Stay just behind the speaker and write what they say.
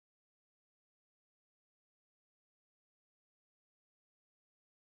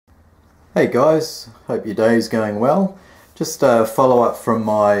Hey guys, hope your day is going well. Just a follow up from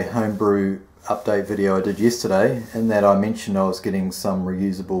my homebrew update video I did yesterday, in that I mentioned I was getting some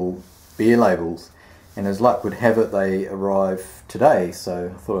reusable beer labels, and as luck would have it they arrive today,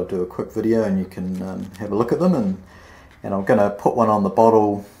 so I thought I'd do a quick video and you can have a look at them, and I'm going to put one on the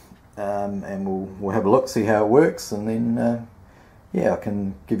bottle and we'll have a look, see how it works, and then yeah, I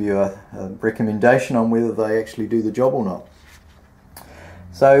can give you a recommendation on whether they actually do the job or not.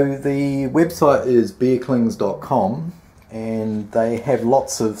 So the website is beerklings.com, and they have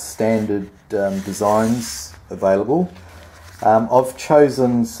lots of standard designs available. I've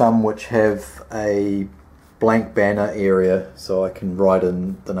chosen some which have a blank banner area so I can write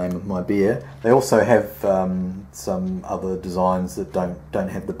in the name of my beer. They also have some other designs that don't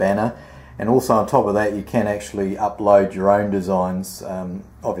have the banner, and also on top of that you can actually upload your own designs.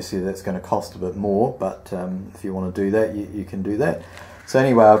 Obviously that's going to cost a bit more, but if you want to do that you can do that. So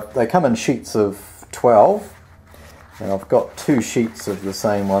anyway, they come in sheets of 12, and I've got 2 sheets of the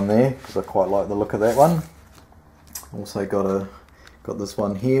same one there because I quite like the look of that one. Also got this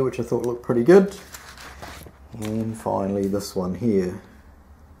one here which I thought looked pretty good, and finally this one here.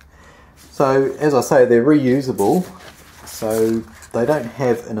 So as I say, they're reusable, so they don't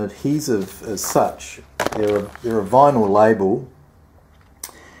have an adhesive as such. They're a vinyl label,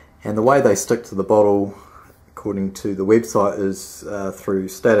 and the way they stick to the bottle, according to the website, is through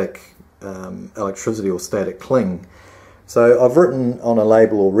static electricity or static cling. So I've written on a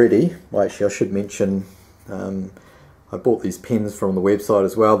label already. Well, actually I should mention I bought these pens from the website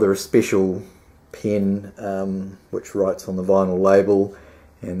as well. They're a special pen which writes on the vinyl label,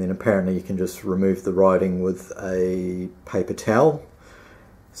 and then apparently you can just remove the writing with a paper towel.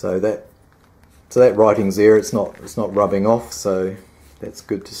 So that writing's there, it's not rubbing off, so that's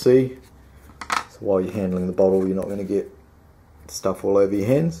good to see. While you're handling the bottle, you're not going to get stuff all over your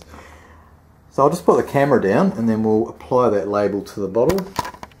hands. So I'll just put the camera down and then we'll apply that label to the bottle.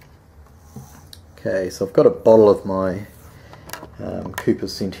 Okay, so I've got a bottle of my Cooper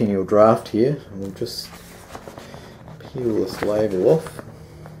Centennial Draft here, and we'll just peel this label off.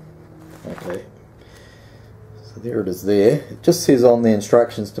 Okay, so there it is there. It just says on the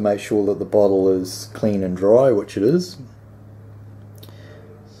instructions to make sure that the bottle is clean and dry, which it is.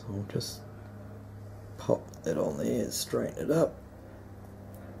 So I'll just pop that on there and straighten it up.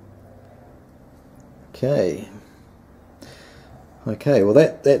 Okay, well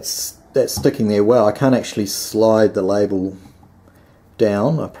that's sticking there well. I can't actually slide the label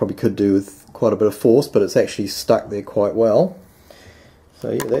down. I probably could do with quite a bit of force, but it's actually stuck there quite well.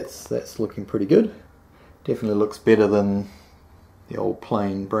 So yeah, that's looking pretty good. Definitely looks better than the old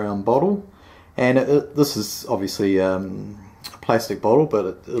plain brown bottle. And this is obviously a plastic bottle,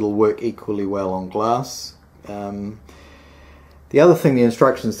 but it'll work equally well on glass. The other thing the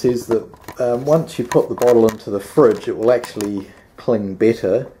instruction says that once you put the bottle into the fridge, it will actually cling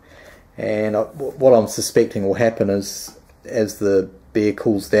better, and what I'm suspecting will happen is as the beer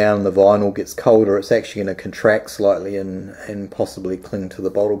cools down, the vinyl gets colder, it's actually going to contract slightly and possibly cling to the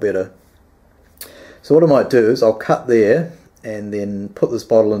bottle better. So what I might do is I'll cut there and then put this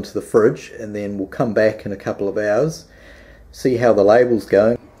bottle into the fridge, and then we'll come back in a couple of hours, see how the label's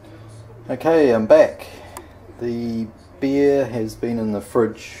going. Okay, I'm back. The beer has been in the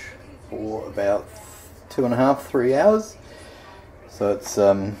fridge for about 2.5–3 hours, so it's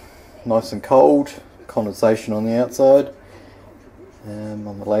nice and cold, condensation on the outside,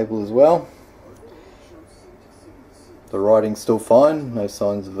 on the label as well. The writing's still fine, no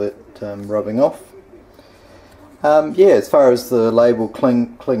signs of it rubbing off. Yeah, as far as the label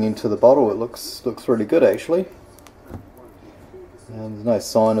clinging to the bottle, it looks really good actually. There's no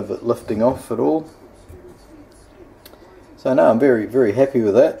sign of it lifting off at all. So no, I'm very happy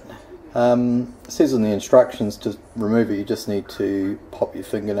with that. It says in the instructions to remove it, you just need to pop your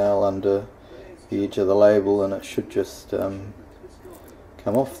fingernail under the edge of the label and it should just come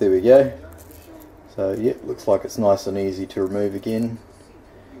off. There we go. So yeah, looks like it's nice and easy to remove again.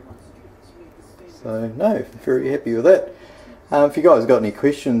 So no, very happy with that. If you guys got any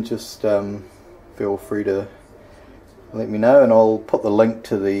questions, just feel free to let me know, and I'll put the link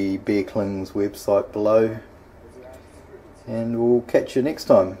to the Beerklings website below, and we'll catch you next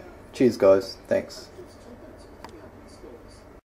time. Cheers guys, thanks.